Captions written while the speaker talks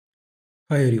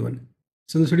Hi everyone.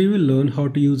 So in this video we'll learn how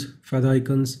to use feather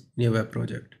icons in your web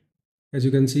project. As you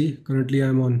can see, currently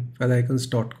I'm on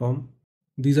feathericons.com.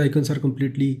 These icons are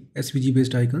completely SVG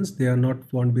based icons. They are not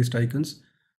font based icons.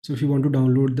 So if you want to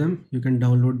download them, you can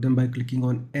download them by clicking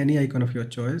on any icon of your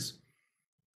choice.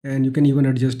 And you can even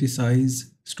adjust the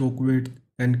size, stroke width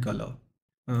and color.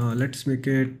 Let's make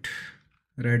it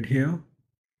red here.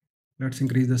 Let's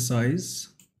increase the size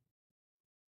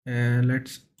and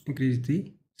let's increase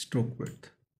the stroke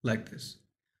width like this.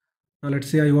 Now let's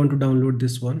say I want to download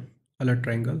this one, alert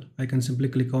triangle. I can simply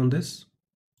click on this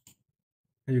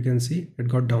and you can see it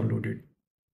got downloaded.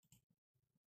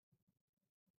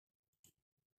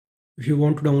 If you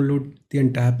want to download the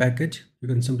entire package, you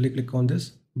can simply click on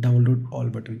this download all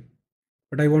button.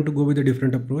 But I want to go with a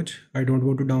different approach. I don't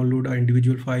want to download an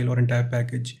individual file or entire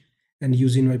package and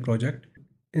use in my project.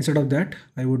 Instead of that,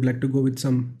 I would like to go with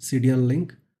some CDN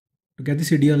link. To get the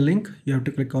CDN link, you have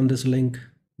to click on this link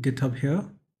GitHub here.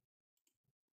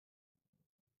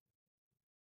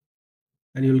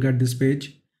 And you'll get this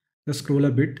page. Just scroll a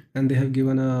bit and they have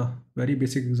given a very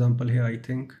basic example here, I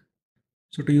think.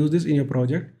 So to use this in your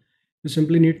project, you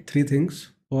simply need three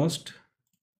things. First,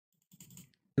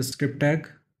 the script tag.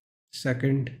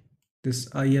 Second, this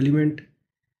I element.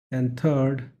 And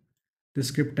third, the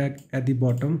script tag at the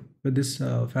bottom with this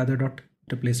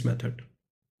feather.replace method.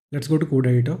 Let's go to code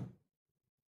editor.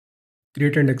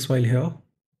 Create an index file here,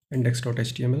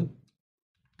 index.html.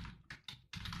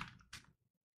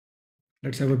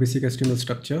 Let's have a basic HTML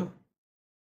structure.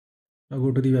 Now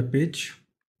go to the web page.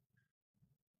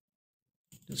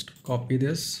 Just copy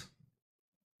this,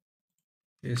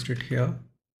 paste it here.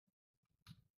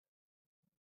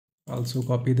 Also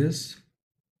copy this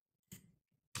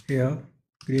here,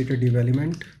 create a div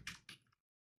element,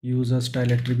 use a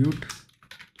style attribute.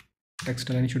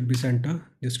 Text align should be center,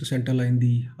 just to center line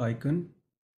the icon,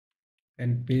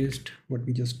 and paste what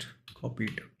we just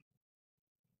copied.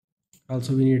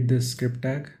 Also we need this script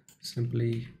tag,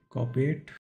 simply copy it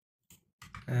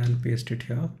and paste it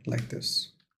here like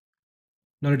this.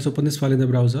 Now let's open this file in the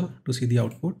browser to see the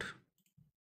output.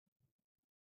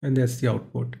 And that's the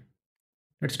output.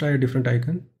 Let's try a different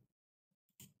icon.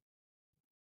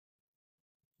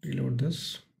 Reload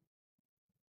this.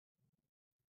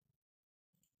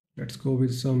 Let's go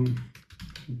with some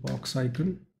box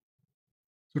icon.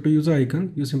 So to use the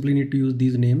icon, you simply need to use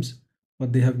these names,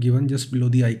 what they have given just below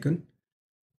the icon.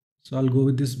 So I'll go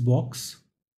with this box.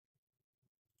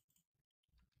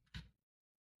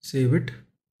 Save it.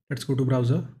 Let's go to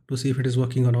browser to see if it is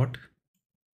working or not.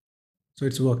 So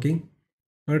it's working.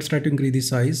 Now let's try to increase the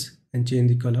size and change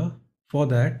the color. For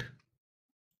that,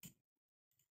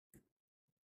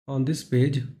 on this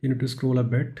page, you need to scroll a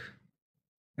bit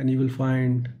and you will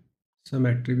find some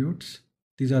attributes.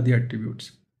 These are the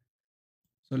attributes.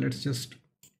 So let's just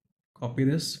copy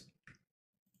this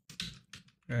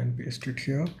and paste it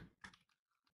here.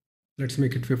 Let's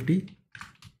make it 50.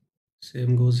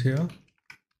 Same goes here.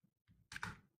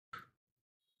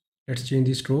 Let's change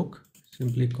the stroke.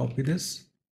 Simply copy this,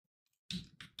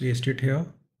 paste it here.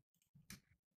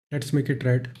 Let's make it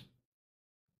red.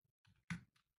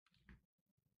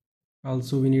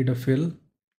 Also we need a fill.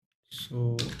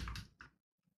 So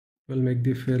we'll make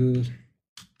the fill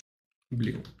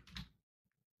blue.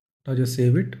 Now just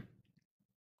save it,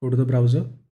 go to the browser,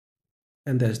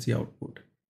 and that's the output.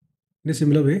 In a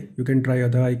similar way, you can try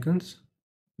other icons.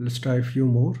 Let's try a few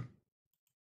more.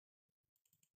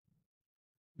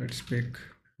 Let's pick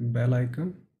bell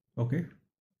icon. Okay.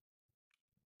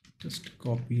 Just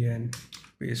copy and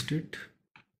paste it.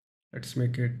 Let's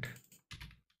make it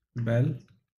bell.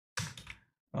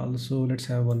 Also, let's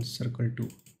have one circle too.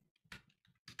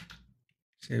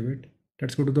 Save it.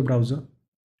 Let's go to the browser.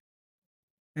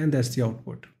 And that's the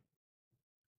output.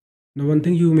 Now, one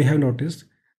thing you may have noticed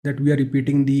that we are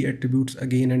repeating the attributes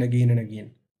again and again and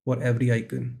again for every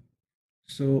icon.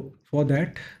 So for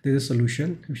that, there's a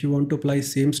solution. If you want to apply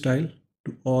same style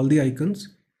to all the icons,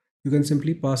 you can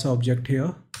simply pass an object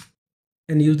here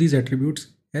and use these attributes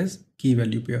as key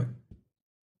value pair.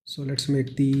 So let's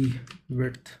make the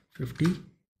width 50,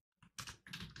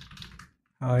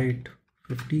 height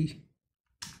 50,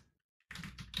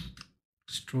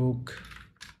 stroke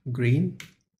green,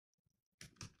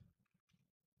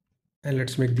 and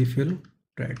let's make the fill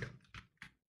red.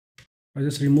 I'll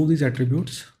just remove these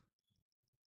attributes.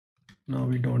 Now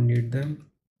we don't need them.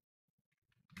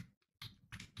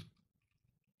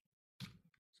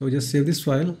 So just save this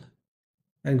file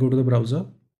and go to the browser,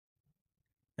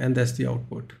 and that's the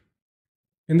output.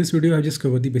 In this video, I just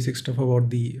covered the basic stuff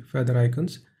about the feather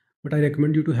icons, but I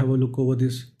recommend you to have a look over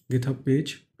this GitHub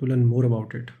page to learn more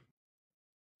about it.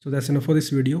 So that's enough for this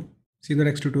video. See you in the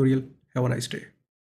next tutorial. Have a nice day.